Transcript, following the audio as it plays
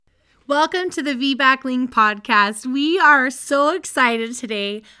Welcome to the VBAC Link podcast. We are so excited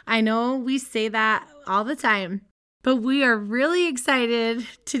today. I know we say that all the time, but we are really excited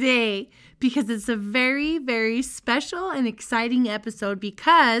today because it's a very, very special and exciting episode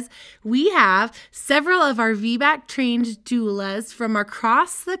because we have several of our VBAC trained doulas from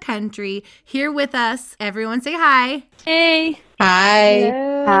across the country here with us. Everyone say hi. Hey. Hi.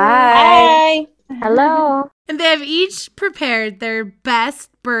 Hello. Hi. Hello. And they have each prepared their best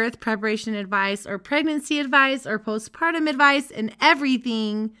birth preparation advice or pregnancy advice or postpartum advice and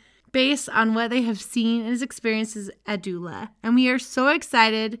everything based on what they have seen and experienced as a doula. And we are so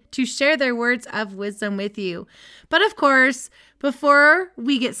excited to share their words of wisdom with you. But of course, before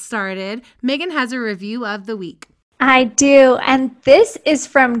we get started, Megan has a review of the week. I do. And this is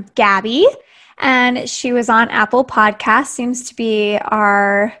from Gabby. And she was on Apple Podcasts, seems to be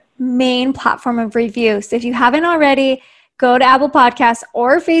our main platform of review. So if you haven't already, go to Apple Podcasts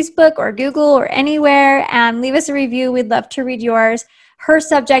or Facebook or Google or anywhere and leave us a review. We'd love to read yours. Her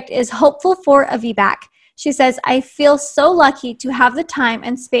subject is hopeful for a VBAC. She says, I feel so lucky to have the time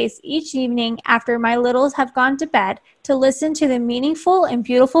and space each evening after my littles have gone to bed to listen to the meaningful and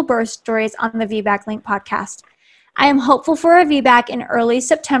beautiful birth stories on the VBAC Link podcast. I am hopeful for a VBAC in early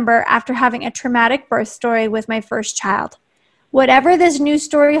September after having a traumatic birth story with my first child. Whatever this new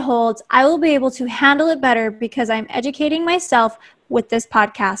story holds, I will be able to handle it better because I'm educating myself with this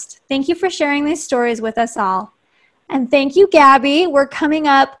podcast. Thank you for sharing these stories with us all. And thank you, Gabby. We're coming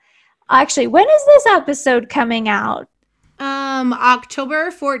up. Actually, when is this episode coming out?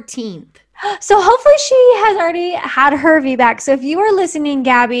 October 14th. So hopefully she has already had her VBAC. So if you are listening,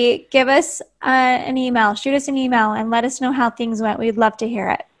 Gabby, give us an email. Shoot us an email and let us know how things went. We'd love to hear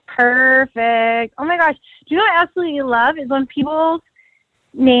it. Perfect. Oh my gosh. Do you know what I absolutely love is when people's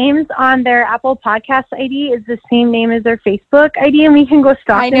names on their Apple Podcast ID is the same name as their Facebook ID, and we can go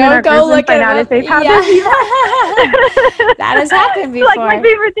stalk them in our group and find out if they've had this. That has happened before. It's like my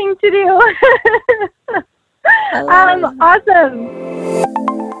favorite thing to do. Awesome.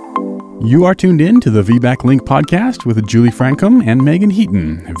 You are tuned in to the VBAC Link podcast with Julie Francom and Megan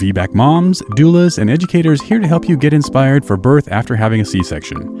Heaton, VBAC moms, doulas, and educators here to help you get inspired for birth after having a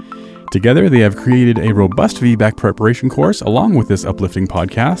C-section. Together, they have created a robust VBAC preparation course along with this uplifting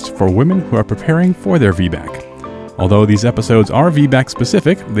podcast for women who are preparing for their VBAC. Although these episodes are VBAC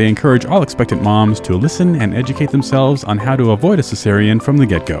specific, they encourage all expectant moms to listen and educate themselves on how to avoid a cesarean from the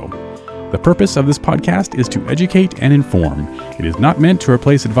get-go. The purpose of this podcast is to educate and inform. It is not meant to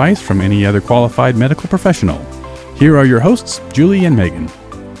replace advice from any other qualified medical professional. Here are your hosts, Julie and Megan.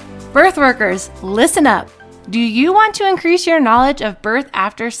 Birth workers, listen up. Do you want to increase your knowledge of birth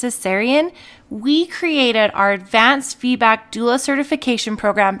after cesarean? We created our advanced VBAC doula certification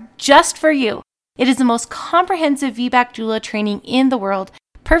program just for you. It is the most comprehensive VBAC doula training in the world,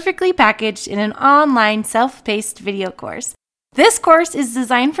 perfectly packaged in an online self-paced video course. This course is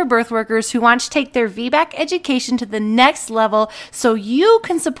designed for birth workers who want to take their VBAC education to the next level so you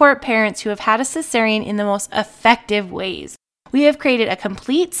can support parents who have had a cesarean in the most effective ways. We have created a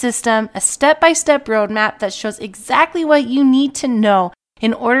complete system, a step-by-step roadmap that shows exactly what you need to know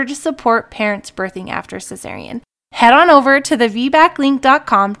in order to support parents birthing after cesarean. Head on over to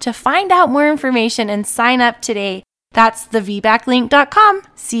thevbaclink.com to find out more information and sign up today. That's thevbaclink.com.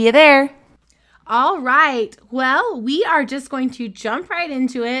 See you there. All right. Well, we are just going to jump right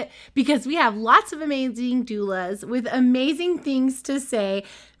into it because we have lots of amazing doulas with amazing things to say.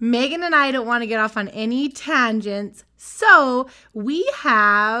 Megan and I don't want to get off on any tangents. So we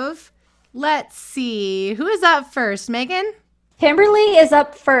have, let's see, who is up first? Megan? Kimberly is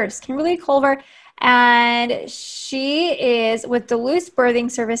up first. Kimberly Culver. And she is with Doulas Birthing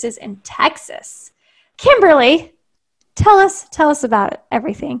Services in Texas. Kimberly, tell us about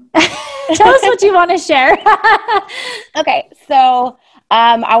everything. Tell us what you want to share. Okay, so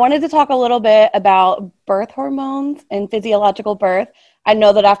I wanted to talk a little bit about birth hormones and physiological birth. I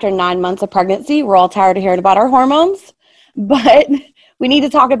know that after 9 months of pregnancy, we're all tired of hearing about our hormones, but we need to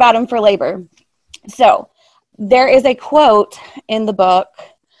talk about them for labor. So there is a quote in the book,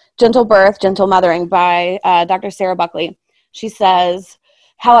 Gentle Birth, Gentle Mothering by Dr. Sarah Buckley. She says,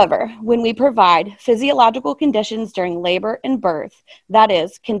 however, when we provide physiological conditions during labor and birth, that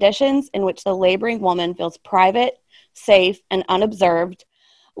is, conditions in which the laboring woman feels private, safe, and unobserved,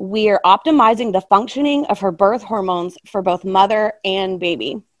 we are optimizing the functioning of her birth hormones for both mother and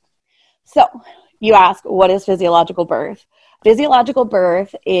baby. So you ask, what is physiological birth? Physiological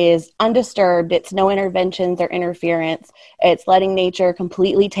birth is undisturbed. It's no interventions or interference. It's letting nature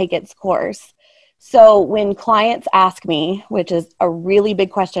completely take its course. So when clients ask me, which is a really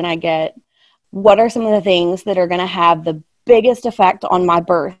big question I get, what are some of the things that are going to have the biggest effect on my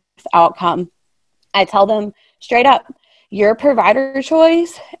birth outcome. I tell them straight up, your provider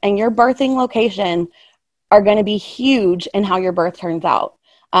choice and your birthing location are going to be huge in how your birth turns out.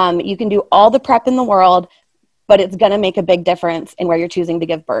 You can do all the prep in the world, but it's going to make a big difference in where you're choosing to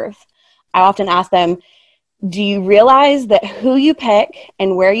give birth. I often ask them, do you realize that who you pick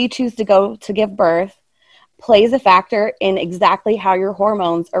and where you choose to go to give birth plays a factor in exactly how your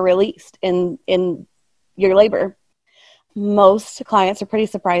hormones are released in your labor? Most clients are pretty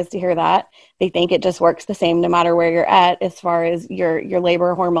surprised to hear that. They think it just works the same no matter where you're at as far as your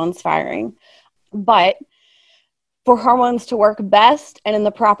labor hormones firing. But for hormones to work best and in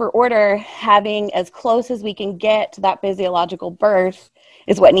the proper order, having as close as we can get to that physiological birth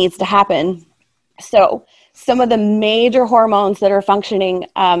is what needs to happen. So some of the major hormones that are functioning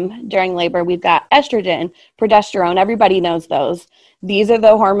during labor, we've got estrogen, progesterone, everybody knows those. These are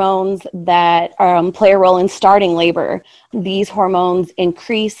the hormones that play a role in starting labor. These hormones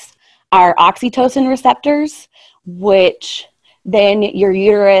increase our oxytocin receptors, which then your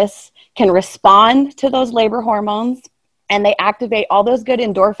uterus can respond to those labor hormones, and they activate all those good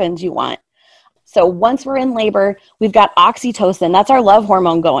endorphins you want. So once we're in labor, we've got oxytocin. That's our love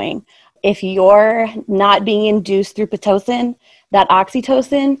hormone going. If you're not being induced through Pitocin, that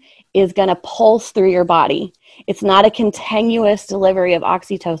oxytocin is going to pulse through your body. It's not a continuous delivery of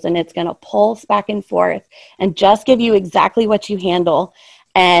oxytocin. It's going to pulse back and forth and just give you exactly what you handle.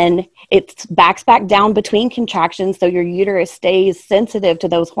 And it backs back down between contractions so your uterus stays sensitive to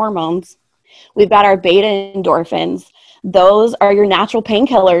those hormones. We've got our beta endorphins. Those are your natural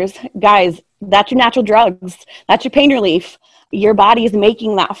painkillers. Guys, that's your natural drugs. That's your pain relief. Your body is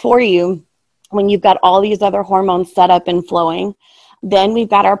making that for you when you've got all these other hormones set up and flowing. Then we've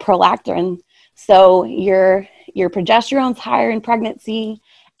got our prolactin. So your progesterone's higher in pregnancy,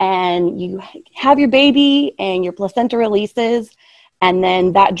 and you have your baby and your placenta releases, and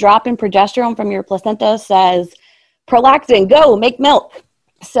then that drop in progesterone from your placenta says, prolactin, go, make milk.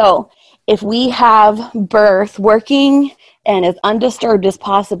 So if we have birth working and as undisturbed as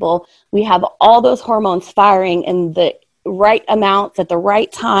possible, we have all those hormones firing in the right amounts at the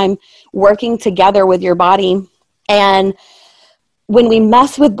right time, working together with your body. And when we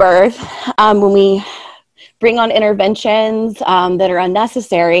mess with birth, when we bring on interventions that are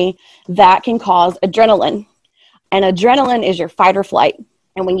unnecessary, that can cause adrenaline. And adrenaline is your fight or flight.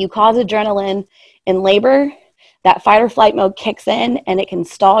 And when you cause adrenaline in labor, that fight or flight mode kicks in and it can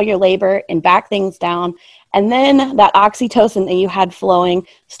stall your labor and back things down. And then that oxytocin that you had flowing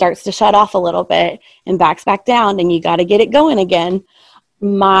starts to shut off a little bit and backs back down, and you got to get it going again.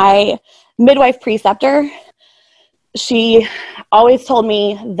 My midwife preceptor, she always told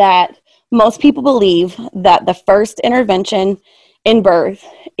me that most people believe that the first intervention in birth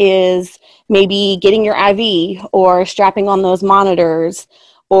is maybe getting your IV or strapping on those monitors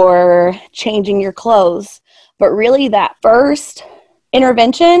or changing your clothes. But really that first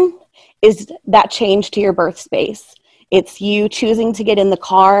intervention is that change to your birth space. It's you choosing to get in the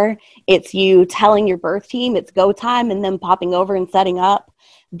car. It's you telling your birth team it's go time and then popping over and setting up.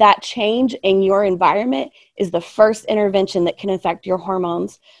 That change in your environment is the first intervention that can affect your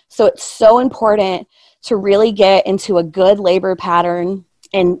hormones. So it's so important to really get into a good labor pattern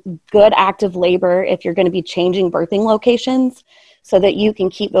and good active labor if you're going to be changing birthing locations, so that you can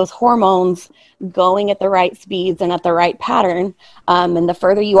keep those hormones going at the right speeds and at the right pattern. And the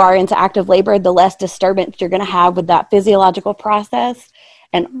further you are into active labor, the less disturbance you're going to have with that physiological process.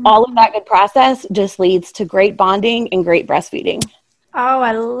 And all of that good process just leads to great bonding and great breastfeeding. Oh,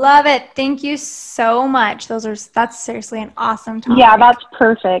 I love it. Thank you so much. That's seriously an awesome topic. Yeah, that's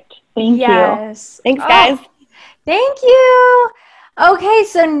perfect. Thank you. Thanks, guys. Thank you. Okay,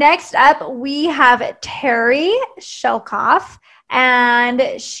 so next up we have Terry Shelkoff.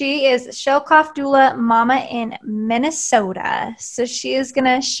 And she is Shelkoff Doula Mama in Minnesota. So she is going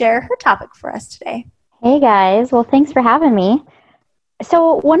to share her topic for us today. Hey guys, well thanks for having me.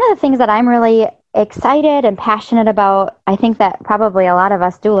 So one of the things that I'm really excited and passionate about, I think that probably a lot of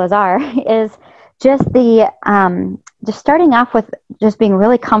us doulas are, is just just starting off with just being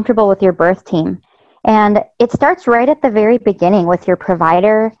really comfortable with your birth team. And it starts right at the very beginning with your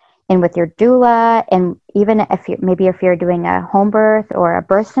provider and with your doula, and even if you're doing a home birth or a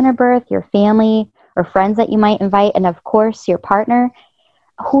birth center birth, your family or friends that you might invite, and of course your partner,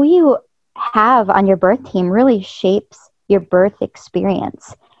 who you have on your birth team really shapes your birth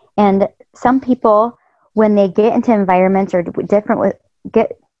experience. And some people, when they get into environments or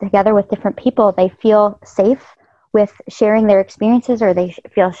get together with different people, they feel safe with sharing their experiences, or they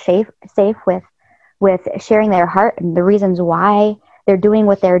feel safe with sharing their heart and the reasons why they're doing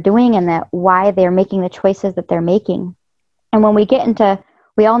what they're doing and that why they're making the choices that they're making. And when we get into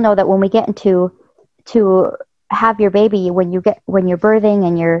we all know that when we get into to have your baby, when you're birthing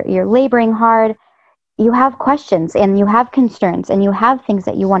and you're laboring hard, you have questions and you have concerns and you have things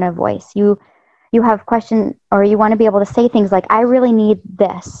that you want to voice. You have questions, or you want to be able to say things like, I really need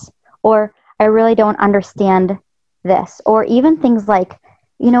this, or I really don't understand this, or even things like,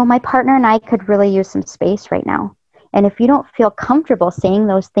 my partner and I could really use some space right now. And if you don't feel comfortable saying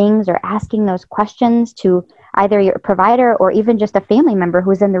those things or asking those questions to either your provider or even just a family member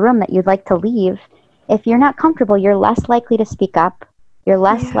who's in the room that you'd like to leave, if you're not comfortable, you're less likely to speak up. You're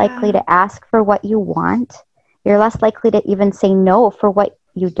less likely to ask for what you want. You're less likely to even say no for what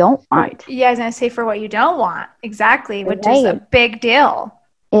you don't want. Yeah, I was going to say for what you don't want. Exactly, which is a big deal.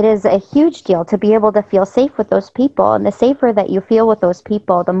 It is a huge deal to be able to feel safe with those people. And the safer that you feel with those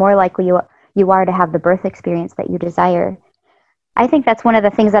people, the more likely you are to have the birth experience that you desire. I think that's one of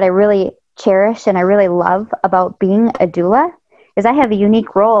the things that I really cherish and I really love about being a doula is I have a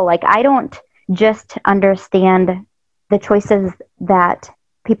unique role. Like, I don't just understand the choices that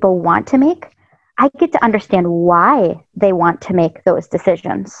people want to make. I get to understand why they want to make those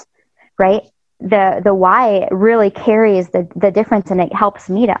decisions, right? The why really carries the difference, and it helps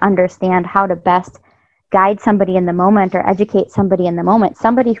me to understand how to best guide somebody in the moment or educate somebody in the moment.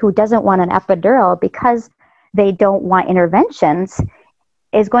 Somebody who doesn't want an epidural because they don't want interventions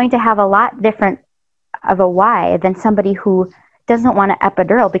is going to have a lot different of a why than somebody who doesn't want an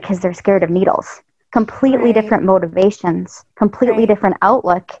epidural because they're scared of needles. Completely different motivations, completely different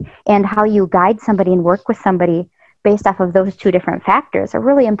outlook, and how you guide somebody and work with somebody based off of those two different factors are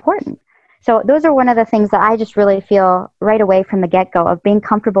really important. So those are one of the things that I just really feel right away from the get-go of being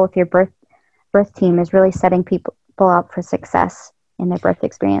comfortable with your birth team is really setting people up for success in their birth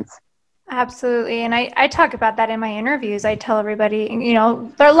experience. Absolutely. And I talk about that in my interviews. I tell everybody, there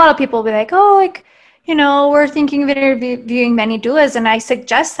are a lot of people will be like, oh, we're thinking of interviewing many doulas. And I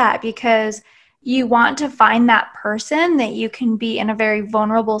suggest that because you want to find that person that you can be in a very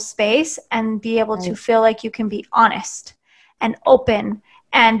vulnerable space and be able to feel like you can be honest and open,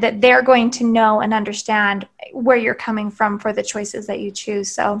 and that they're going to know and understand where you're coming from for the choices that you choose.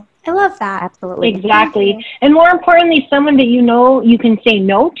 So I love that. Absolutely. Exactly. And more importantly, someone that you can say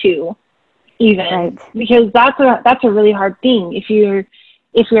no to even, because that's a really hard thing. If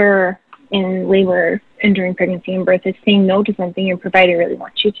you're in labor and during pregnancy and birth, is saying no to something your provider really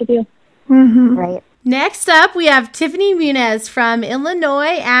wants you to do. Mm-hmm. Right. Next up, we have Tiffany Muniz from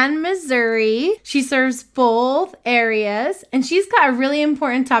Illinois and Missouri. She serves both areas, and she's got a really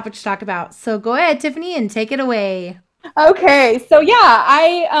important topic to talk about. So go ahead, Tiffany, and take it away. Okay, so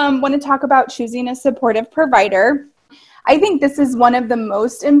I want to talk about choosing a supportive provider. I think this is one of the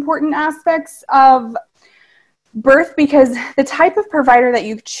most important aspects of birth because the type of provider that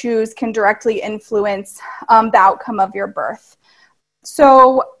you choose can directly influence the outcome of your birth.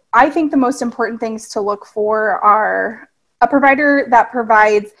 So I think the most important things to look for are a provider that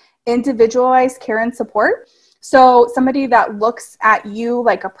provides individualized care and support. So somebody that looks at you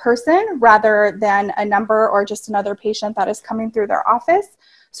like a person rather than a number or just another patient that is coming through their office.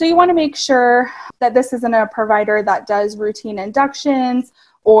 So you want to make sure that this isn't a provider that does routine inductions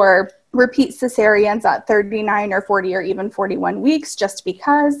or repeat cesareans at 39 or 40 or even 41 weeks just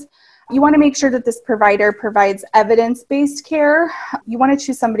because. You want to make sure that this provider provides evidence-based care. You want to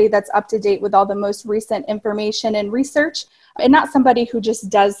choose somebody that's up to date with all the most recent information and research, and not somebody who just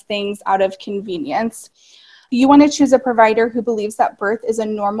does things out of convenience. You want to choose a provider who believes that birth is a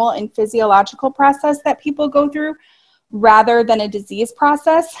normal and physiological process that people go through rather than a disease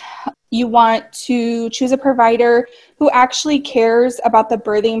process. You want to choose a provider who actually cares about the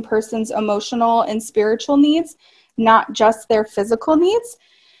birthing person's emotional and spiritual needs, not just their physical needs.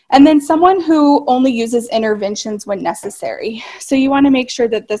 And then someone who only uses interventions when necessary. So you want to make sure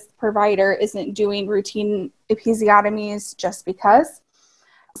that this provider isn't doing routine episiotomies just because.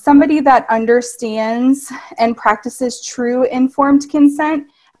 Somebody that understands and practices true informed consent.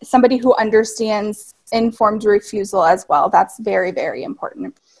 Somebody who understands informed refusal as well. That's very, very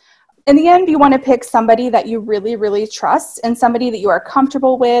important. In the end, you want to pick somebody that you really, really trust and somebody that you are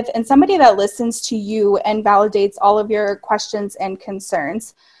comfortable with and somebody that listens to you and validates all of your questions and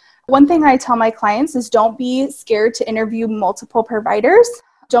concerns. One thing I tell my clients is don't be scared to interview multiple providers.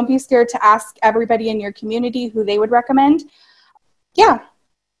 Don't be scared to ask everybody in your community who they would recommend. Yeah,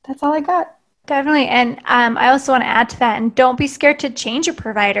 that's all I got. Definitely. And I also want to add to that, and don't be scared to change a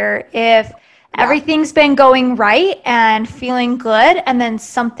provider if everything's been going right and feeling good, and then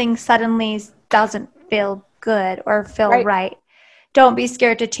something suddenly doesn't feel good or feel right. Don't be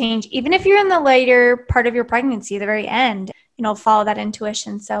scared to change, even if you're in the later part of your pregnancy, the very end. Follow that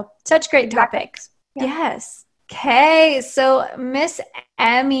intuition. So such great topics. Yeah. Yes. Okay, so Miss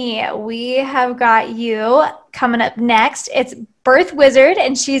Emmy, we have got you coming up next. It's Birth Wizard,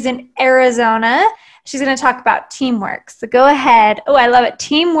 and she's in Arizona. She's going to talk about teamwork. So go ahead. Oh, I love it.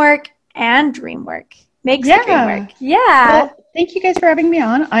 Teamwork and dream work. Makes the dream work. Yeah. Well, thank you guys for having me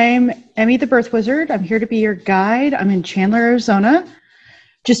on. I'm Emmy the Birth Wizard. I'm here to be your guide. I'm in Chandler, Arizona.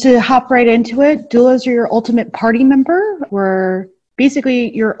 Just to hop right into it, doulas are your ultimate party member. We're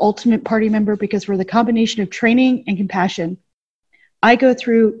basically your ultimate party member because we're the combination of training and compassion. I go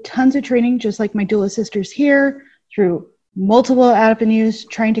through tons of training, just like my doula sisters here, through multiple avenues,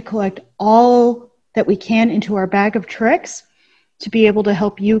 trying to collect all that we can into our bag of tricks to be able to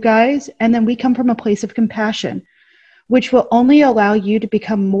help you guys. And then we come from a place of compassion, which will only allow you to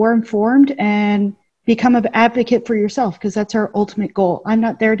become more informed and become an advocate for yourself, because that's our ultimate goal. I'm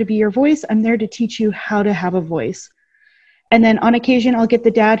not there to be your voice. I'm there to teach you how to have a voice. And then on occasion, I'll get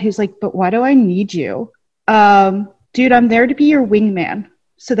the dad who's like, but why do I need you? Dude, I'm there to be your wingman.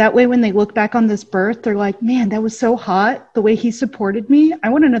 So that way, when they look back on this birth, they're like, man, that was so hot. The way he supported me. I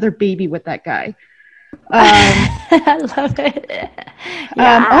want another baby with that guy. I love it.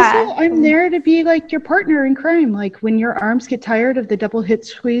 Yeah. Also, I'm there to be like your partner in crime. Like when your arms get tired of the double hip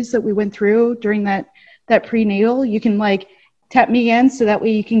squeeze that we went through during that prenatal, you can like tap me in so that way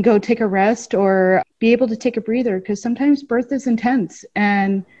you can go take a rest or be able to take a breather, because sometimes birth is intense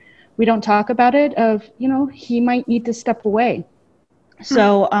and we don't talk about it he might need to step away.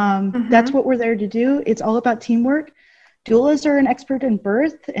 So that's what we're there to do. It's all about teamwork. Doulas are an expert in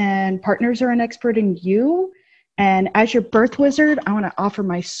birth and partners are an expert in you. And as your birth wizard, I want to offer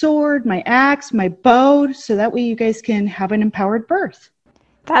my sword, my axe, my bow, so that way you guys can have an empowered birth.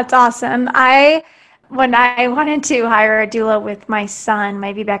 That's awesome. When I wanted to hire a doula with my son,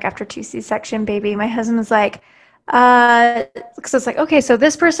 my VBAC after 2 C-section baby, my husband was like, so it's like, okay, so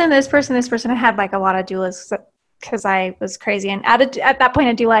this person. I had like a lot of doulas because I was crazy. And at that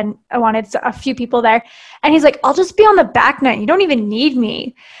point, a doula, I wanted a few people there. And he's like, I'll just be on the back net. You don't even need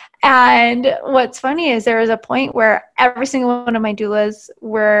me. And what's funny is there was a point where every single one of my doulas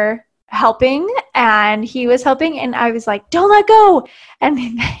were helping, and he was helping, and I was like, don't let go. And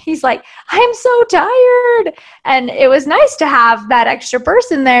he's like, I'm so tired. And it was nice to have that extra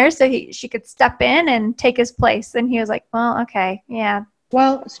person there so she could step in and take his place. And he was like, well, okay, yeah.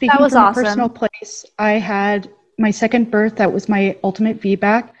 Well, speaking from a personal place, I had my second birth. That was my ultimate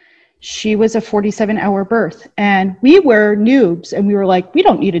VBAC. She was a 47-hour birth, and we were noobs, and we were like, we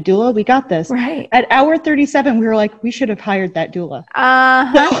don't need a doula. We got this. Right. At hour 37, we were like, we should have hired that doula.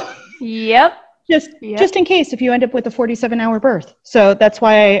 Uh-huh. Yep. Just in case if you end up with a 47-hour birth. So that's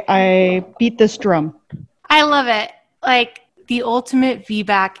why I beat this drum. I love it. Like the ultimate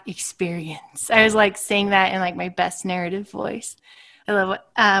VBAC experience. I was like saying that in like my best narrative voice. I love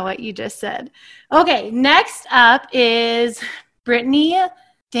what you just said. Okay, next up is Brittany.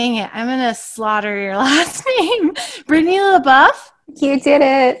 Dang it, I'm going to slaughter your last name. Brittany LaBeouf. You did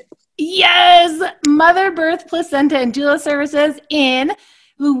it. Yes, mother, birth, placenta, and doula services in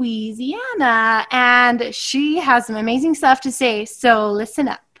Louisiana. And she has some amazing stuff to say, so listen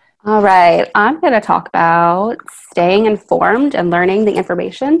up. All right, I'm going to talk about staying informed and learning the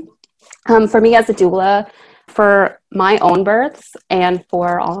information. For me as a doula, for my own births and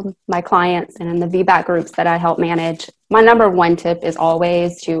for all my clients and in the VBAC groups that I help manage, my number one tip is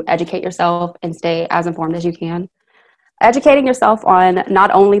always to educate yourself and stay as informed as you can. Educating yourself on not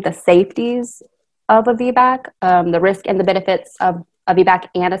only the safeties of a VBAC, the risk and the benefits of a VBAC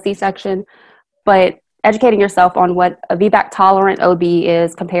and a C-section, but educating yourself on what a VBAC tolerant OB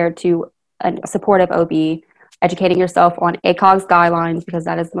is compared to a supportive OB, educating yourself on ACOG's guidelines, because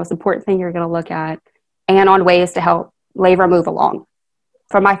that is the most important thing you're going to look at, and on ways to help labor move along.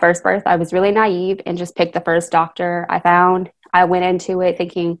 For my first birth, I was really naive and just picked the first doctor I found. I went into it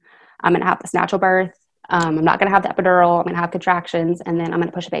thinking I'm going to have this natural birth. I'm not going to have the epidural. I'm going to have contractions, and then I'm going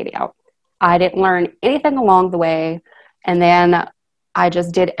to push a baby out. I didn't learn anything along the way. And then I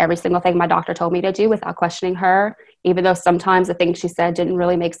just did every single thing my doctor told me to do without questioning her, even though sometimes the things she said didn't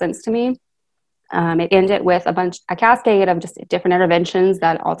really make sense to me. It ended with a cascade of just different interventions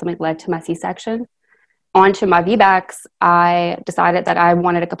that ultimately led to my C-section. On to my VBACs, I decided that I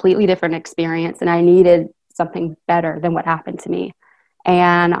wanted a completely different experience and I needed something better than what happened to me.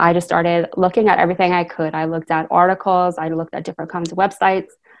 And I just started looking at everything I could. I looked at articles, I looked at different kinds of websites.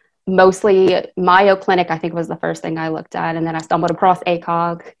 Mostly Mayo Clinic, I think, was the first thing I looked at. And then I stumbled across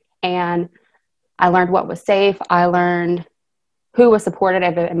ACOG and I learned what was safe. I learned who was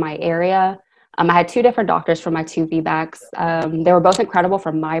supportive in my area. I had 2 different doctors for my 2 VBACs. They were both incredible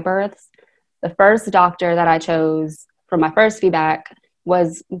for my births. The first doctor that I chose for my first VBAC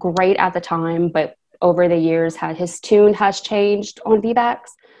was great at the time, but over the years, his tune has changed on VBACs.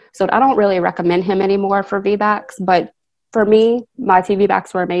 So I don't really recommend him anymore for VBACs. But for me, my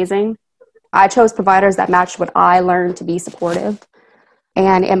VBACs were amazing. I chose providers that matched what I learned to be supportive.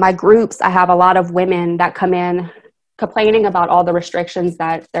 And in my groups, I have a lot of women that come in complaining about all the restrictions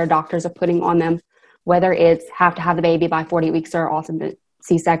that their doctors are putting on them, whether it's have to have the baby by 40 weeks or ultimate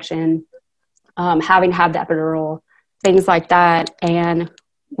C-section, having to have the epidural, things like that. And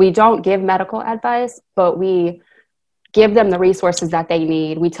we don't give medical advice, but we give them the resources that they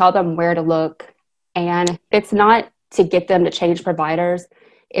need. We tell them where to look. And it's not to get them to change providers.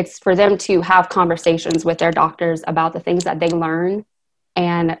 It's for them to have conversations with their doctors about the things that they learn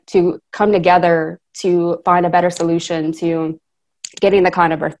and to come together to find a better solution to getting the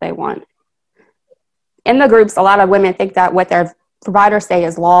kind of birth they want. In the groups, a lot of women think that what their providers say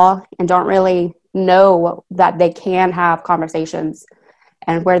is law and don't really know that they can have conversations,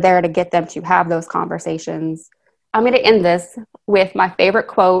 and we're there to get them to have those conversations. I'm going to end this with my favorite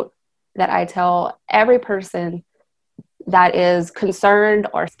quote that I tell every person that is concerned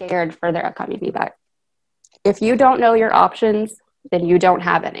or scared for their upcoming VBAC. If you don't know your options, then you don't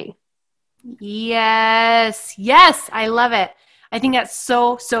have any. Yes, I love it. I think that's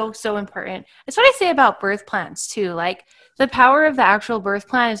so important. That's what I say about birth plans too. Like, the power of the actual birth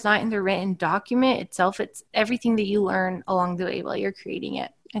plan is not in the written document itself. It's everything that you learn along the way while you're creating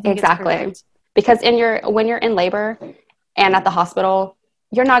it. I think exactly. It's perfect. Because when you're in labor and at the hospital,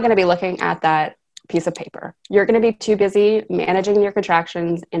 you're not going to be looking at that piece of paper. You're going to be too busy managing your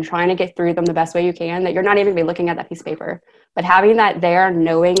contractions and trying to get through them the best way you can that you're not even going to be looking at that piece of paper. But having that there,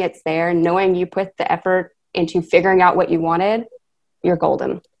 knowing it's there, knowing you put the effort into figuring out what you wanted, you're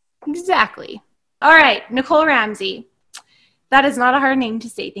golden. Exactly. All right, Nicole Ramsey. That is not a hard name to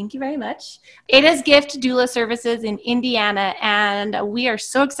say. Thank you very much. Ada's Gift Doula Services in Indiana, and we are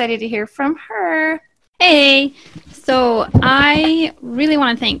so excited to hear from her. Hey, so I really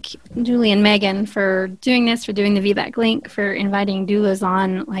want to thank Julie and Megan for doing this, for doing the VBAC link, for inviting doulas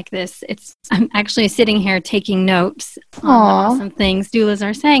on like this. I'm actually sitting here taking notes on the awesome things doulas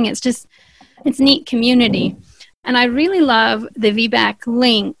are saying. It's neat community. And I really love the VBAC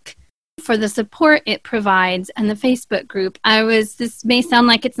link for the support it provides and the Facebook group. This may sound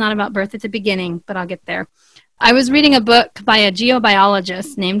like it's not about birth at the beginning, but I'll get there. I was reading a book by a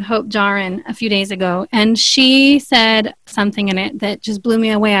geobiologist named Hope Jahren a few days ago, and she said something in it that just blew me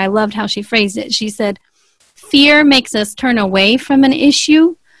away. I loved how she phrased it. She said, fear makes us turn away from an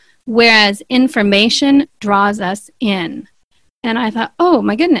issue, whereas information draws us in. And I thought, oh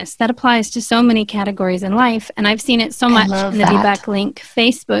my goodness, that applies to so many categories in life. And I've seen it so much in the VBAC Link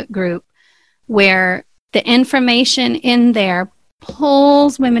Facebook group, where the information in there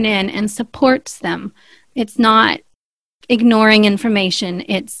pulls women in and supports them. It's not ignoring information.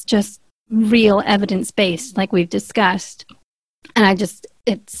 It's just real evidence-based, like we've discussed. And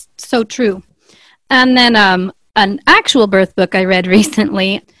it's so true. And then an actual birth book I read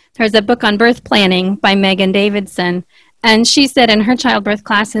recently, there's a book on birth planning by Megan Davidson. And she said in her childbirth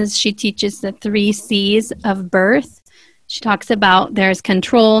classes, she teaches the 3 C's of birth. She talks about there's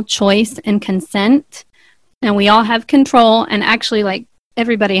control, choice, and consent. And we all have control. And actually, like,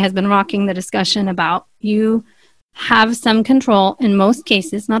 everybody has been rocking the discussion about you have some control in most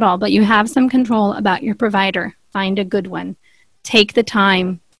cases, not all, but you have some control about your provider. Find a good one. Take the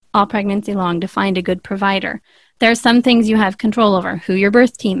time all pregnancy long to find a good provider. There are some things you have control over, who your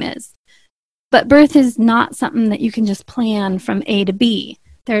birth team is. But birth is not something that you can just plan from A to B.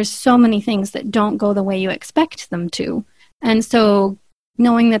 There's so many things that don't go the way you expect them to. And so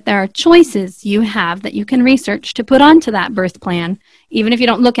knowing that there are choices you have that you can research to put onto that birth plan, even if you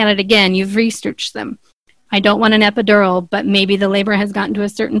don't look at it again, you've researched them. I don't want an epidural, but maybe the labor has gotten to a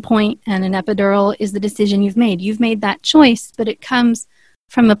certain point and an epidural is the decision you've made. You've made that choice, but it comes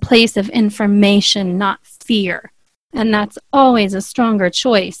from a place of information, not fear. And that's always a stronger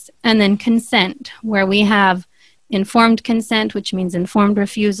choice. And then consent, where we have informed consent, which means informed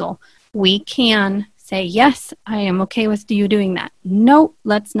refusal. We can say, yes, I am okay with you doing that. No,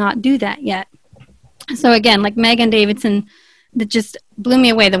 let's not do that yet. So again, like Megan Davidson, that just blew me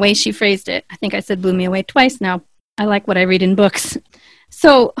away the way she phrased it. I think I said blew me away twice now. I like what I read in books.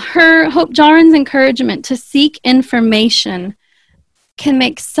 So her Hope Jaren's encouragement to seek information can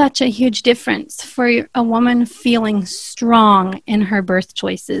make such a huge difference for a woman feeling strong in her birth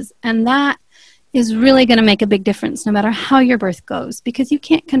choices. And that is really going to make a big difference no matter how your birth goes, because you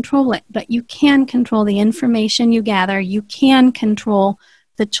can't control it, but you can control the information you gather. You can control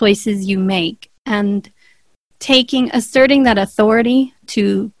the choices you make. And asserting that authority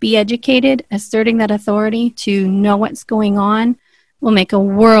to be educated, asserting that authority to know what's going on, will make a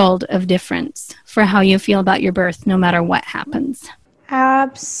world of difference for how you feel about your birth, no matter what happens.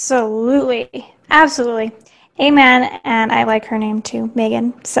 Absolutely. Absolutely. Amen. And I like her name too,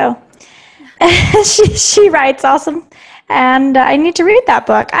 Megan. So she writes awesome. And I need to read that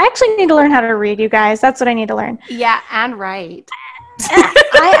book. I actually need to learn how to read, you guys. That's what I need to learn. Yeah, and write.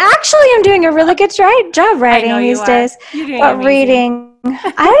 I actually am doing a really good job writing these days. But reading,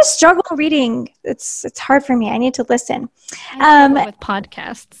 I just struggle reading. It's hard for me. I need to listen. With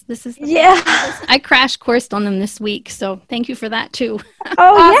podcasts, this is yeah. I crash coursed on them this week, so thank you for that too.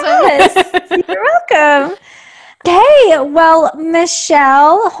 Oh yes, you're welcome. Okay, well,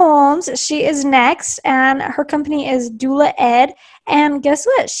 Michelle Holmes, she is next, and her company is Doula Ed. And guess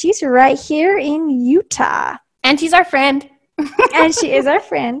what? She's right here in Utah. And she's our friend. And she is our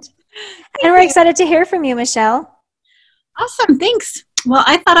friend. And we're excited to hear from you, Michelle. Awesome, thanks. Well,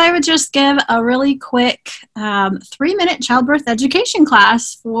 I thought I would just give a really quick 3-minute childbirth education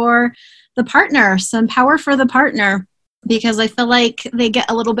class for the partner, some power for the partner, because I feel like they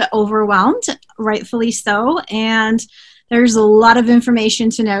get a little bit overwhelmed, rightfully so, and there's a lot of information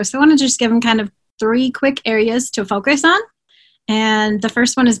to know. So I want to just give them kind of 3 quick areas to focus on. And the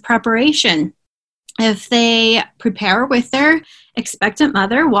first one is preparation. If they prepare with their expectant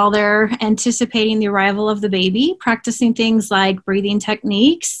mother while they're anticipating the arrival of the baby, practicing things like breathing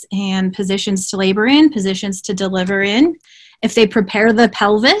techniques and positions to labor in, positions to deliver in. If they prepare the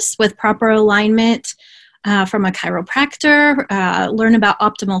pelvis with proper alignment from a chiropractor, learn about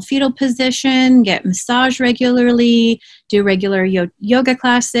optimal fetal position, get massage regularly, do regular yoga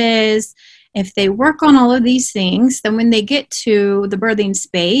classes. If they work on all of these things, then when they get to the birthing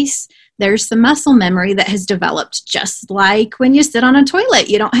space, there's some muscle memory that has developed, just like when you sit on a toilet.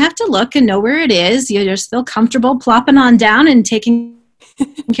 You don't have to look and know where it is. You just feel comfortable plopping on down and taking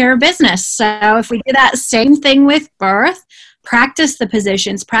care of business. So if we do that same thing with birth, practice the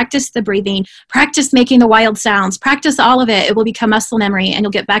positions, practice the breathing, practice making the wild sounds, practice all of it. It will become muscle memory, and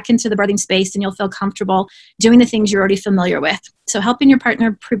you'll get back into the birthing space and you'll feel comfortable doing the things you're already familiar with. So helping your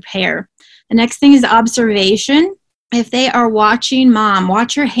partner prepare. The next thing is observation. If they are watching mom,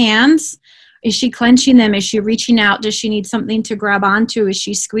 watch her hands. Is she clenching them? Is she reaching out? Does she need something to grab onto? Is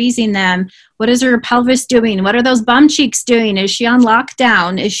she squeezing them? What is her pelvis doing? What are those bum cheeks doing? Is she on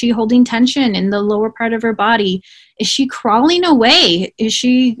lockdown? Is she holding tension in the lower part of her body? Is she crawling away? Is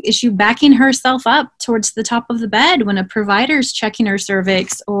she backing herself up towards the top of the bed when a provider's checking her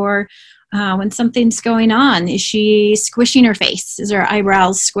cervix, or when something's going on? Is she squishing her face? Is her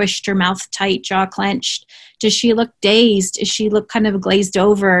eyebrows squished, her mouth tight, jaw clenched? Does she look dazed? Does she look kind of glazed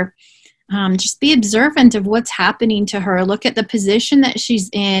over? Just be observant of what's happening to her. Look at the position that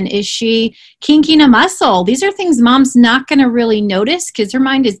she's in. Is she kinking a muscle? These are things mom's not going to really notice because her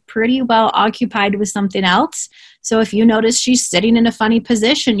mind is pretty well occupied with something else. So if you notice she's sitting in a funny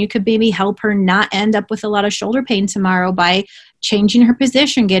position, you could maybe help her not end up with a lot of shoulder pain tomorrow by changing her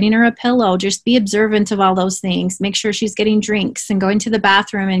position, getting her a pillow. Just be observant of all those things. Make sure she's getting drinks and going to the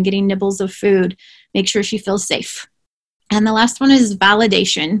bathroom and getting nibbles of food. Make sure she feels safe. And the last one is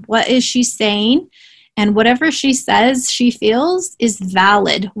validation. What is she saying? And whatever she says she feels is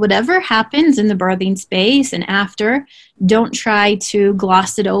valid. Whatever happens in the birthing space and after, don't try to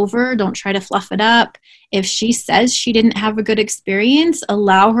gloss it over. Don't try to fluff it up. If she says she didn't have a good experience,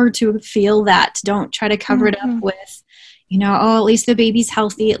 allow her to feel that. Don't try to cover it up with, oh, at least the baby's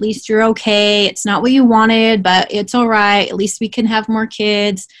healthy. At least you're okay. It's not what you wanted, but it's all right. At least we can have more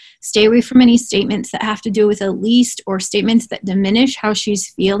kids. Stay away from any statements that have to do with at least, or statements that diminish how she's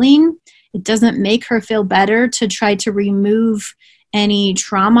feeling. It doesn't make her feel better to try to remove any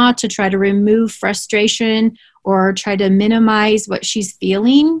trauma, to try to remove frustration, or try to minimize what she's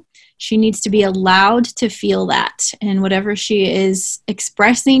feeling. She needs to be allowed to feel that. And whatever she is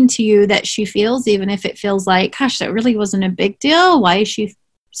expressing to you that she feels, even if it feels like, gosh, that really wasn't a big deal. Why is she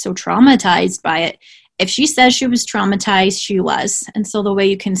so traumatized by it? If she says she was traumatized, she was. And so the way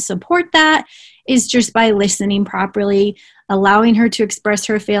you can support that is just by listening properly, allowing her to express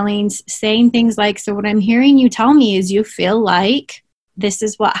her feelings, saying things like, so what I'm hearing you tell me is you feel like this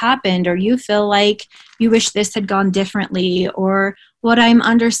is what happened, or you feel like you wish this had gone differently, or what I'm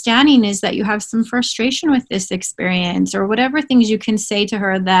understanding is that you have some frustration with this experience, or whatever things you can say to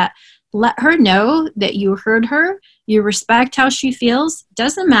her that let her know that you heard her, you respect how she feels.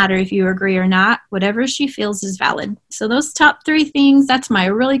 Doesn't matter if you agree or not. Whatever she feels is valid. So those top 3 things, that's my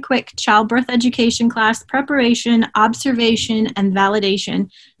really quick childbirth education class: preparation, observation, and validation.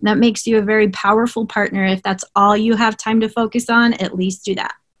 That makes you a very powerful partner. If that's all you have time to focus on, at least do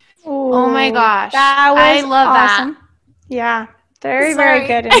that. Ooh, oh my gosh. That was I love awesome. that. Yeah. Very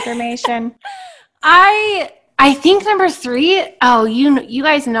good information. I I think number 3, you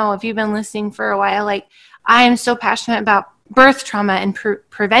guys know, if you've been listening for a while, like I am so passionate about birth trauma and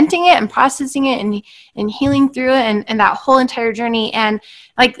preventing it and processing it and healing through it and that whole entire journey. And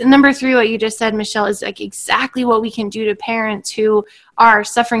like number 3, what you just said, Michelle, is like exactly what we can do to parents who are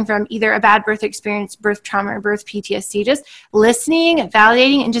suffering from either a bad birth experience, birth trauma, or birth PTSD. Just listening,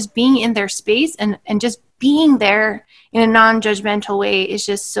 validating, and just being in their space and just being there in a non-judgmental way is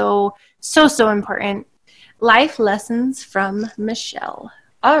just so important. Life lessons from Michelle.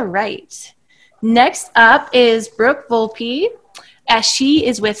 All right. Next up is Brooke Volpe. She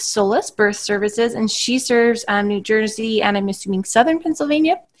is with Solus Birth Services, and she serves New Jersey and I'm assuming Southern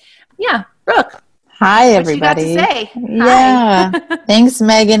Pennsylvania. Yeah, Brooke. Hi, everybody. What you got to say? Yeah. Thanks,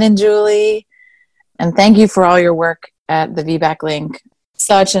 Megan and Julie. And thank you for all your work at the VBAC Link.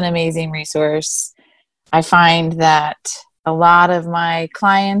 Such an amazing resource. I find that a lot of my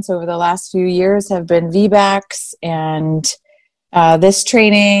clients over the last few years have been VBACs, and this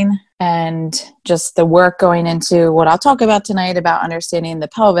training and just the work going into what I'll talk about tonight about understanding the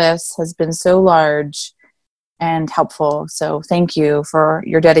pelvis has been so large and helpful. So thank you for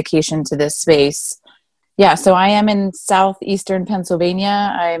your dedication to this space. Yeah, so I am in southeastern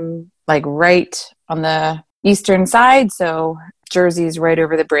Pennsylvania. I'm like right on the eastern side, so Jersey's right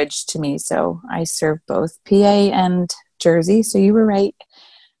over the bridge to me. So I serve both PA and Jersey, so you were right.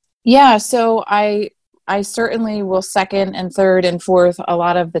 Yeah, so I certainly will second and third and fourth a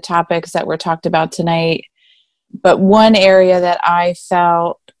lot of the topics that were talked about tonight. But one area that I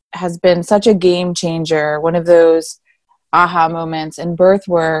felt has been such a game changer, one of those aha moments in birth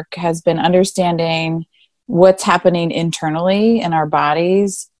work, has been understanding what's happening internally in our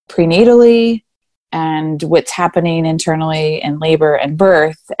bodies prenatally and what's happening internally in labor and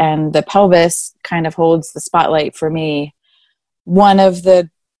birth. And the pelvis kind of holds the spotlight for me. One of the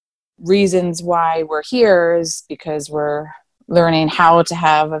reasons why we're here is because we're learning how to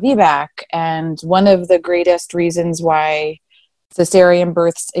have a VBAC. And one of the greatest reasons why cesarean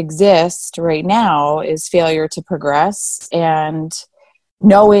births exist right now is failure to progress. And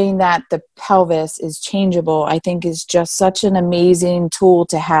knowing that the pelvis is changeable, I think, is just such an amazing tool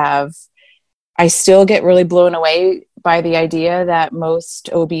to have. I still get really blown away by the idea that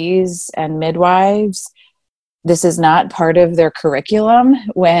most OBs and midwives, this is not part of their curriculum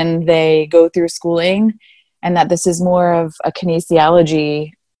when they go through schooling, and that this is more of a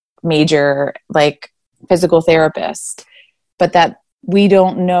kinesiology major, like physical therapist, but that we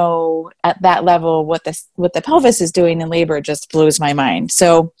don't know at that level what the pelvis is doing in labor just blows my mind.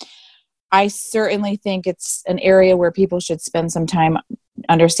 So I certainly think it's an area where people should spend some time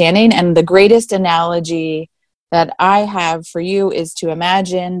understanding. And the greatest analogy that I have for you is to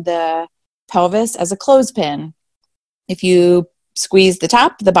imagine the pelvis as a clothespin. If you squeeze the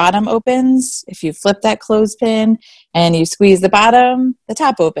top, the bottom opens. If you flip that clothespin and you squeeze the bottom, the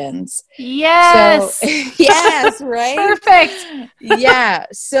top opens. Yes. So, yes, right? Perfect. Yeah.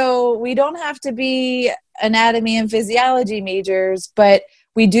 So we don't have to be anatomy and physiology majors, but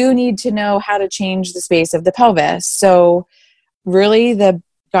we do need to know how to change the space of the pelvis. So really the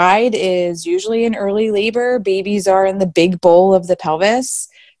guide is usually in early labor. Babies are in the big bowl of the pelvis.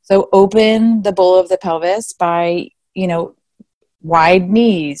 So open the bowl of the pelvis by, wide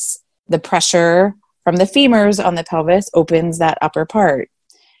knees. The pressure from the femurs on the pelvis opens that upper part.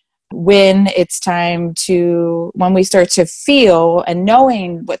 When we start to feel, and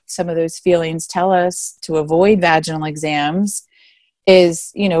knowing what some of those feelings tell us to avoid vaginal exams,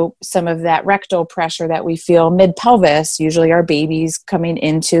 is, some of that rectal pressure that we feel mid-pelvis. Usually our baby's coming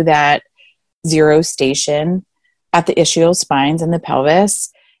into that zero station at the ischial spines and the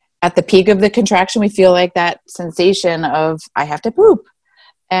pelvis. At the peak of the contraction, we feel like that sensation of, I have to poop.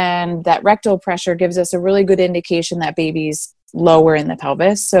 And that rectal pressure gives us a really good indication that baby's lower in the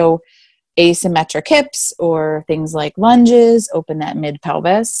pelvis. So asymmetric hips or things like lunges open that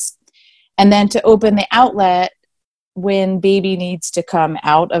mid-pelvis. And then to open the outlet when baby needs to come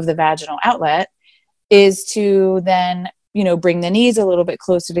out of the vaginal outlet is to then, bring the knees a little bit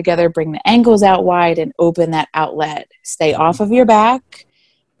closer together, bring the ankles out wide and open that outlet. Stay off of your back.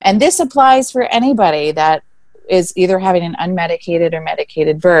 And this applies for anybody that is either having an unmedicated or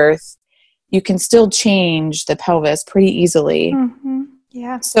medicated birth. You can still change the pelvis pretty easily. Mm-hmm.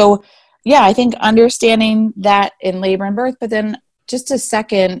 Yeah. So, I think understanding that in labor and birth, but then just to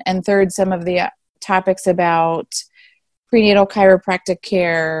second and third some of the topics about prenatal chiropractic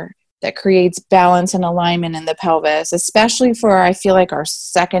care that creates balance and alignment in the pelvis, especially for, I feel like, our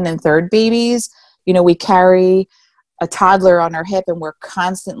second and third babies. We carry a toddler on our hip and we're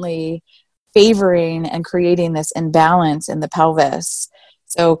constantly favoring and creating this imbalance in the pelvis.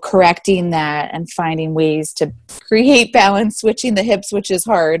 So correcting that and finding ways to create balance, switching the hips, which is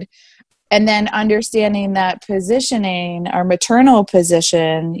hard. And then understanding that positioning, our maternal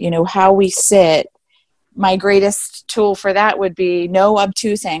position, how we sit. My greatest tool for that would be no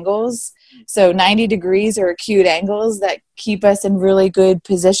obtuse angles. So 90 degrees or acute angles that keep us in really good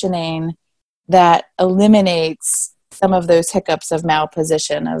positioning that eliminates some of those hiccups of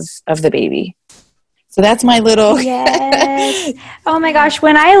malposition of the baby. So that's my little yes. Oh my gosh,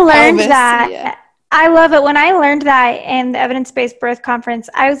 when I learned Elvis, that, yeah. I love it. When I learned that in the evidence-based birth conference,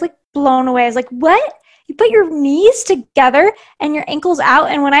 I was like blown away. I was like, what? You put your knees together and your ankles out.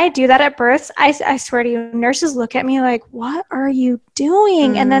 And when I do that at births, I swear to you, nurses look at me like, what are you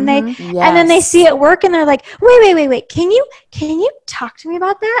doing? And then they see it work and they're like, wait. Can you talk to me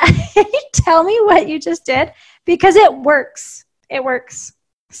about that? Can you tell me what you just did? Because it works. It works.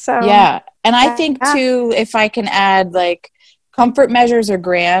 So yeah. And I think too, if I can add, like, comfort measures are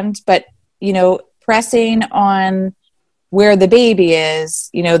grand, but pressing on where the baby is,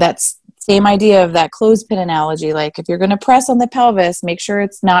 that's same idea of that clothespin analogy. Like, if you're going to press on the pelvis, make sure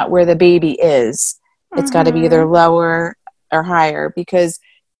it's not where the baby is. It's got to be either lower or higher because,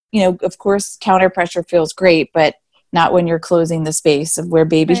 of course, counter pressure feels great, but not when you're closing the space of where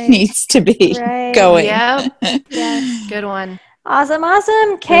baby needs to be going. Yep. Yes. Good one. Awesome.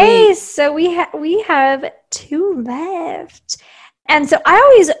 Okay, so we have 2 left. And so I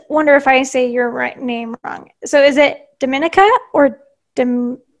always wonder if I say your name wrong. So is it Dominica or is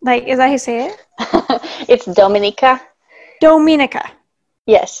that how you say it? It's Dominica. Dominica.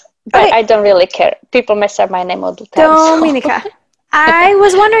 Yes, but okay. I don't really care. People mess up my name all the time. Dominica. So. I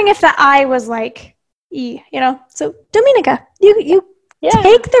was wondering if the I was like E, So Dominica, you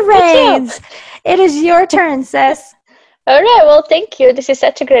take the reins. It is your turn, sis. All right. Well, thank you. This is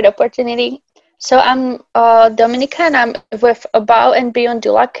such a great opportunity. So I'm Dominica, and I'm with Above and Beyond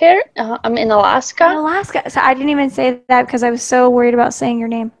Doula Care. I'm in Alaska. So I didn't even say that because I was so worried about saying your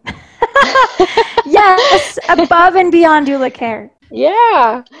name. Yes, Above and Beyond Doula Care.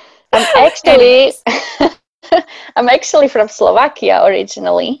 Yeah. I'm actually from Slovakia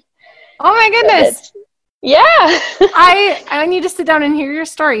originally. Oh my goodness. Yeah. I need to sit down and hear your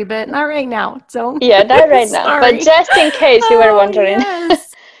story, but not right now. So yeah, not right now. But just in case you were wondering. Yes.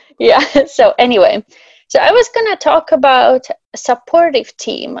 Yeah. So anyway, I was going to talk about a supportive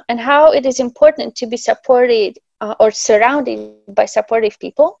team and how it is important to be supported or surrounded by supportive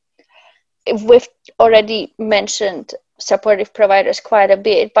people. We've already mentioned supportive providers quite a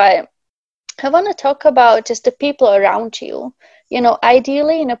bit, but I want to talk about just the people around you.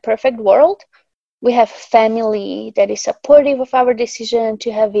 Ideally, in a perfect world, we have family that is supportive of our decision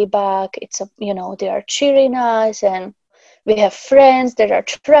to have VBAC. They are cheering us, and we have friends that are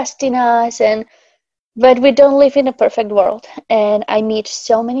trusting us, but we don't live in a perfect world. And I meet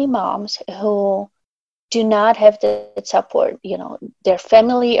so many moms who do not have that support. Their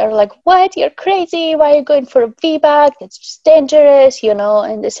family are like, what? You're crazy. Why are you going for a VBAC? It's just dangerous,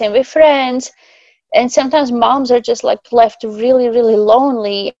 and the same with friends. And sometimes moms are just like left really, really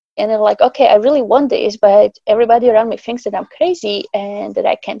lonely. And they're like, okay, I really want this, but everybody around me thinks that I'm crazy and that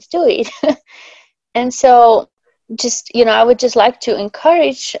I can't do it. And so I would just like to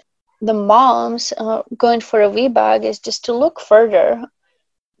encourage the moms going for a VBAC is just to look further.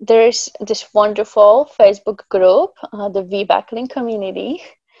 There's this wonderful Facebook group, the VBAC Link community.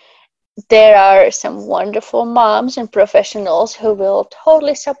 There are some wonderful moms and professionals who will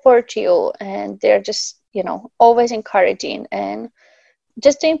totally support you, and they're just, always encouraging. And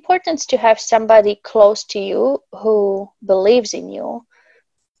just the importance to have somebody close to you who believes in you.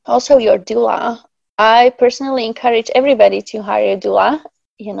 Also, your doula. I personally encourage everybody to hire a doula.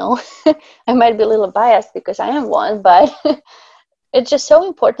 I might be a little biased because I am one, but it's just so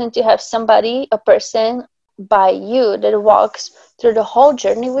important to have somebody, a person by you that walks through the whole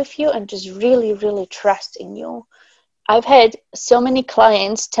journey with you and just really, really trust in you. I've had so many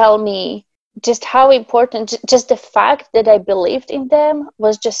clients tell me just how important, just the fact that I believed in them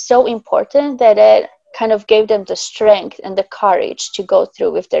was just so important that it kind of gave them the strength and the courage to go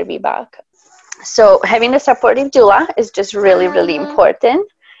through with their VBAC. So having a supportive doula is just really, really important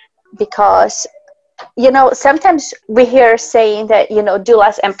because, sometimes we hear saying that,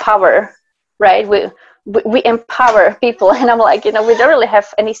 doulas empower, right? We empower people. And I'm like, we don't really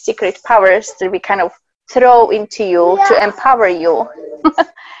have any secret powers that we kind of throw into you to empower you.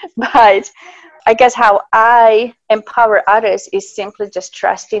 But I guess how I empower others is simply just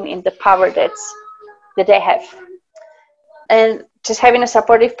trusting in the power that they have. And just having a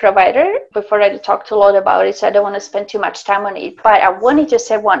supportive provider, before I talked a lot about it, so I don't want to spend too much time on it, but I wanted to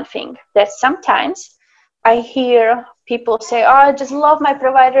say one thing, that sometimes I hear people say, oh, I just love my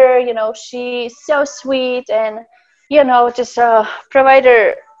provider, you know, she's so sweet, and, you know, just a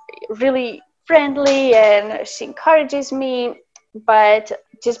provider, really friendly, and she encourages me. But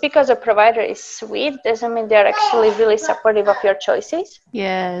just because a provider is sweet doesn't mean they're actually really supportive of your choices.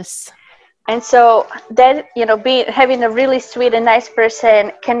 Yes. And so that, you know, having a really sweet and nice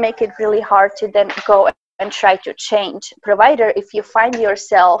person can make it really hard to then go and try to change provider if you find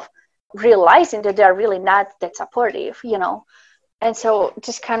yourself realizing that they're really not that supportive, you know. And so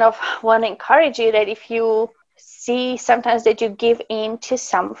just kind of want to encourage you that if you see sometimes that you give in to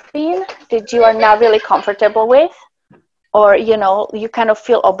something that you are not really comfortable with, or, you know, you kind of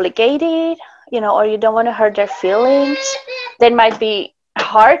feel obligated, you know, or you don't want to hurt their feelings, that might be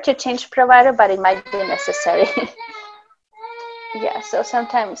hard to change provider, but it might be necessary. Yeah, so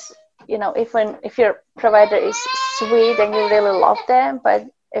sometimes, you know, if your provider is sweet and you really love them, but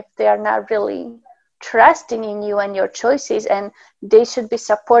if they are not really trusting in you and your choices, and they should be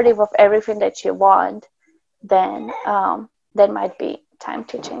supportive of everything that you want, then that might be time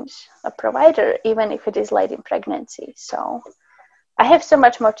to change a provider, even if it is late in pregnancy. So I have so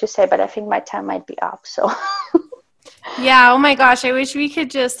much more to say, but I think my time might be up. So yeah, oh my gosh, I wish we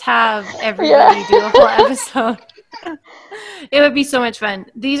could just have everybody do a whole episode. It would be so much fun.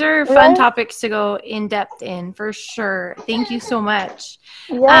 These are fun topics to go in depth in, for sure. Thank you so much.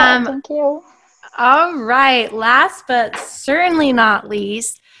 Yeah, thank you. All right, last but certainly not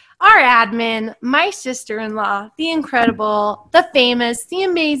least, our admin, my sister-in-law, the incredible, the famous, the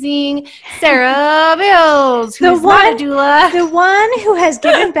amazing Sarah Bills, who's not a doula. The one who has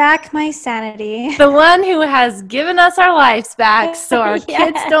given back my sanity. The one who has given us our lives back so our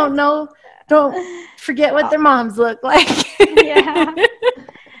kids don't forget what their moms look like. Yeah.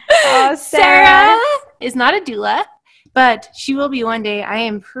 Oh, Sarah is not a doula, but she will be one day. I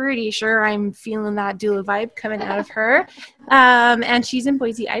am pretty sure. I'm feeling that doula vibe coming out of her. And she's in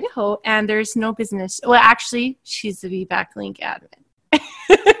Boise, Idaho, and there's no business. Well, actually, she's the VBAC Link admin.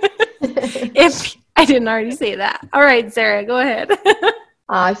 If I didn't already say that. All right, Sarah, go ahead.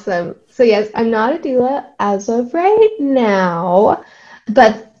 Awesome. So yes, I'm not a doula as of right now,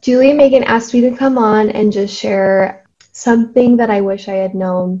 but Julie and Megan asked me to come on and just share something that I wish I had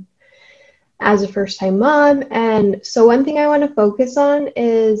known as a first-time mom. And so one thing I want to focus on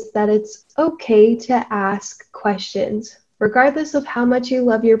is that it's okay to ask questions. Regardless of how much you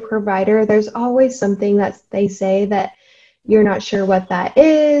love your provider, there's always something that they say that you're not sure what that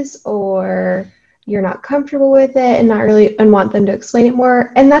is, or you're not comfortable with it and want them to explain it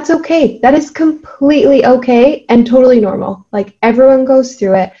more. And that's okay. That is completely okay and totally normal. Like, everyone goes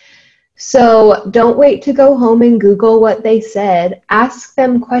through it. So don't wait to go home and Google what they said. Ask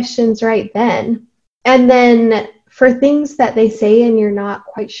them questions right then. And then for things that they say and you're not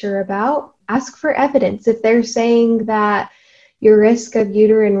quite sure about, ask for evidence. If they're saying that your risk of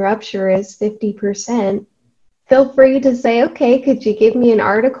uterine rupture is 50%, feel free to say, okay, could you give me an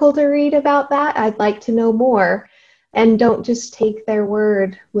article to read about that? I'd like to know more. And don't just take their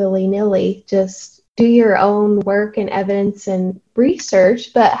word willy-nilly. Just do your own work and evidence and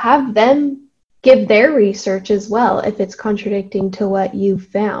research, but have them give their research as well if it's contradicting to what you've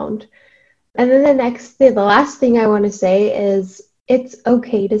found. And then the last thing I want to say is it's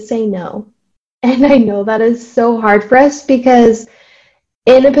okay to say no. And I know that is so hard for us, because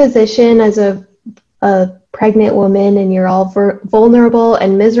in a position as a pregnant woman, and you're all vulnerable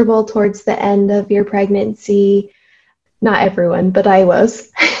and miserable towards the end of your pregnancy. Not everyone, but I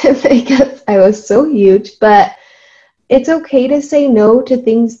was, because I was so huge. But it's okay to say no to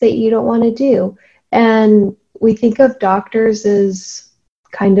things that you don't want to do. And we think of doctors as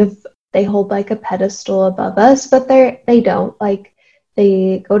kind of, they hold like a pedestal above us, but they don't. Like,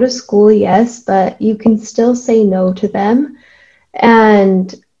 they go to school, yes, but you can still say no to them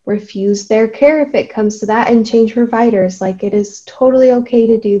and refuse their care if it comes to that, and change providers. Like, it is totally okay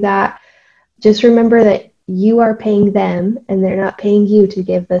to do that. Just remember that you are paying them, and they're not paying you to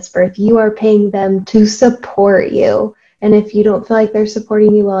give this birth. You are paying them to support you. And if you don't feel like they're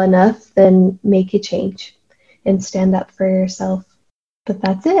supporting you well enough, then make a change and stand up for yourself. But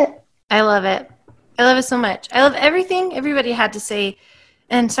that's it. I love it. I love it so much. I love everything everybody had to say.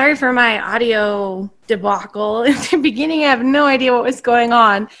 And sorry for my audio debacle. In the beginning, I have no idea what was going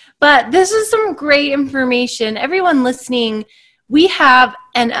on. But this is some great information. Everyone listening, we have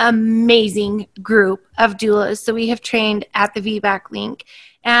an amazing group of doulas. So we have trained at the VBAC Link.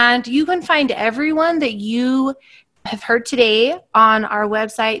 And you can find everyone that you have heard today on our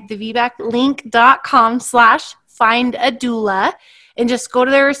website, thevbaclink.com/findadoula. and just go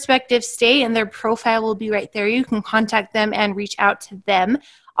to their respective state and their profile will be right there. You can contact them and reach out to them.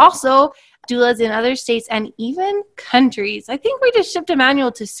 Also, doulas in other states and even countries. I think we just shipped a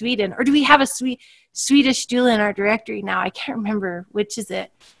manual to Sweden, or do we have a Swedish doula in our directory now? I can't remember. Which is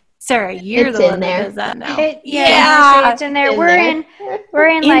it? Sarah, you're the one that does that now. It's in there. We're in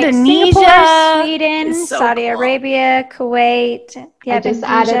like Indonesia, Singapore, Sweden, Saudi Arabia, Kuwait. I just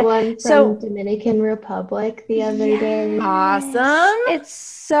added one from Dominican Republic the other day. Awesome. It's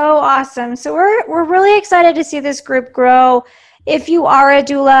so awesome. So we're really excited to see this group grow. If you are a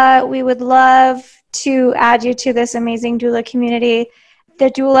doula, we would love to add you to this amazing doula community. The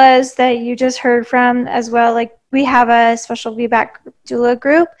doulas that you just heard from as well, like we have a special VBAC doula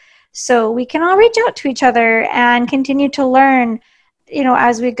group, so we can all reach out to each other and continue to learn,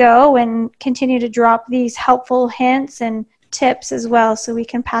 as we go, and continue to drop these helpful hints and tips as well, so we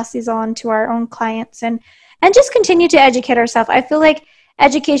can pass these on to our own clients and just continue to educate ourselves. I feel like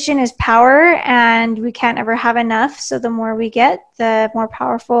education is power, and we can't ever have enough. So the more we get, the more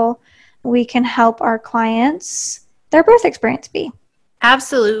powerful we can help our clients, their birth experience be.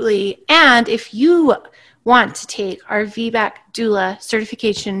 Absolutely. And if you want to take our VBAC doula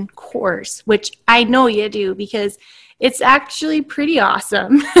certification course, which I know you do because it's actually pretty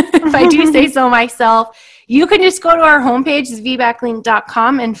awesome, if I do say so myself, you can just go to our homepage,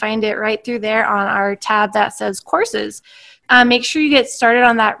 vbaclink.com, and find it right through there on our tab that says courses. Make sure you get started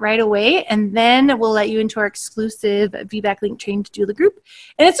on that right away, and then we'll let you into our exclusive VBAC Link Trained Doula group.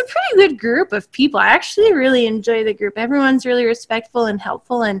 And it's a pretty good group of people. I actually really enjoy the group. Everyone's really respectful and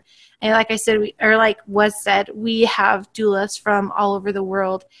helpful, and like I said, we have doulas from all over the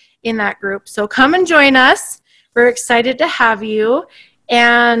world in that group. So come and join us. We're excited to have you.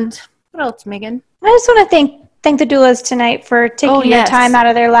 And what else, Megan? I just want to thank the doulas tonight for taking the time out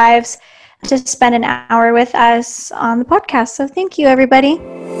of their lives to spend an hour with us on the podcast. So thank you, everybody.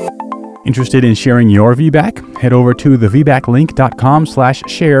 Interested in sharing your VBAC? Head over to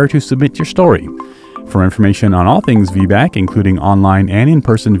thevbaclink.com/share to submit your story. For information on all things VBAC, including online and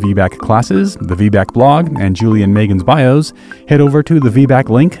in-person VBAC classes, the VBAC blog, and Julie and Megan's bios, head over to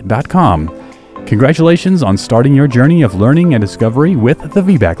thevbaclink.com. Congratulations on starting your journey of learning and discovery with the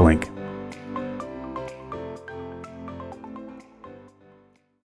VBAC Link.